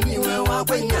utemaniwe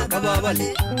wakwenyaka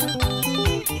babale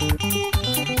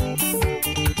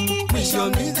Mwisho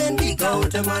mbite ndika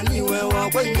utemaniwe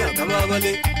wakwenyaka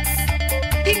babale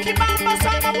Ikibamba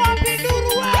sana wapinduru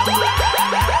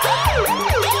wewe.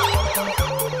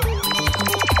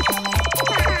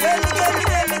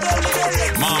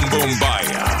 Mambo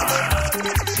Mbaya.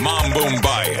 Mambo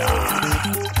Mbaya.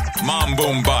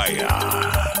 Mambo Mbaya.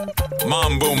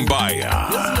 Mambo Mbaya.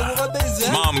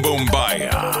 Mambo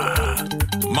Mbaya.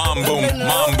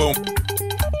 Mambo.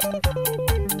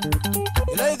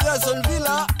 Ilaika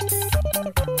Solvila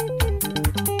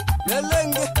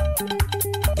Melenge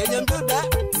Kenya Mduda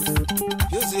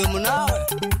Yuzi Munawe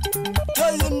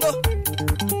Toyundo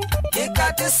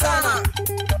Kikati sana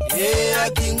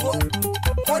Akingo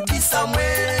Tisa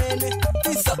Mweene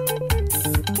Tisa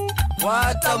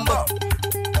Watambo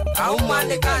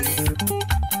Aumanekani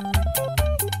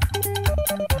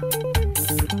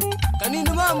Kanini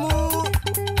mamu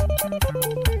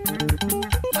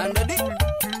Andadi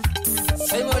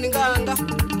Simon Nganga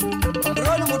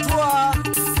Roli Mutua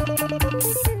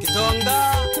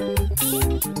Kitonga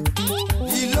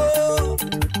Hilo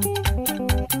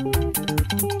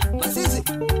Masisi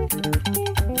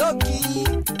Doki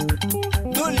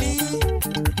Duli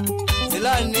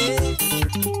Zelane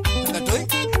Katoi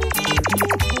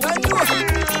Kanjua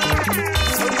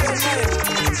Sombene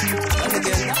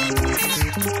Kanigenda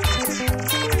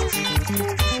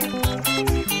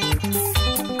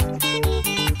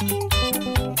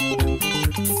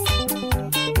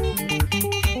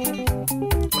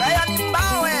Brian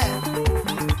Mbawe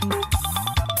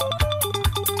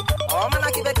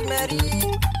Omana Kibeti Mary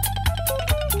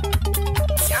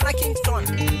Siana Kingston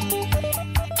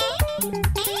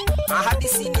Mahadi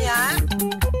Sinia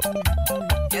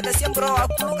Yede siembro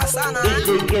wakuluka sana DJ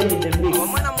Kinene Mixx.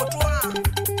 Omana Mutua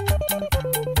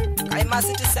Kaima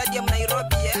City Stadium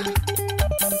Nairobi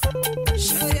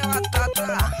Sharia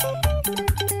watata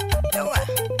Ewa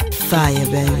Fire,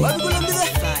 baby. Wabikulambize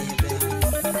Fire, baby.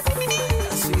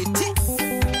 Sweetie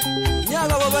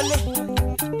Nyaga babale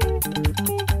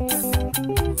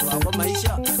Wako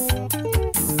maisha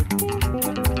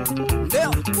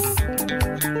Leo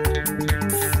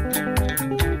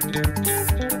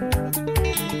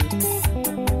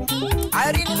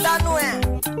Irene Danwe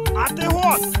Ate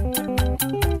what?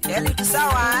 Eli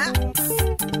tusawa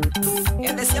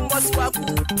Yende siembosi waku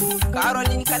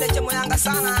Caroline Kaleche moyanga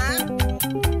sana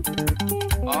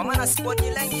Omana spoti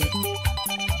lengi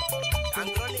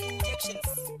Androli injections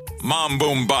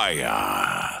Mambo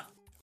Mbaya.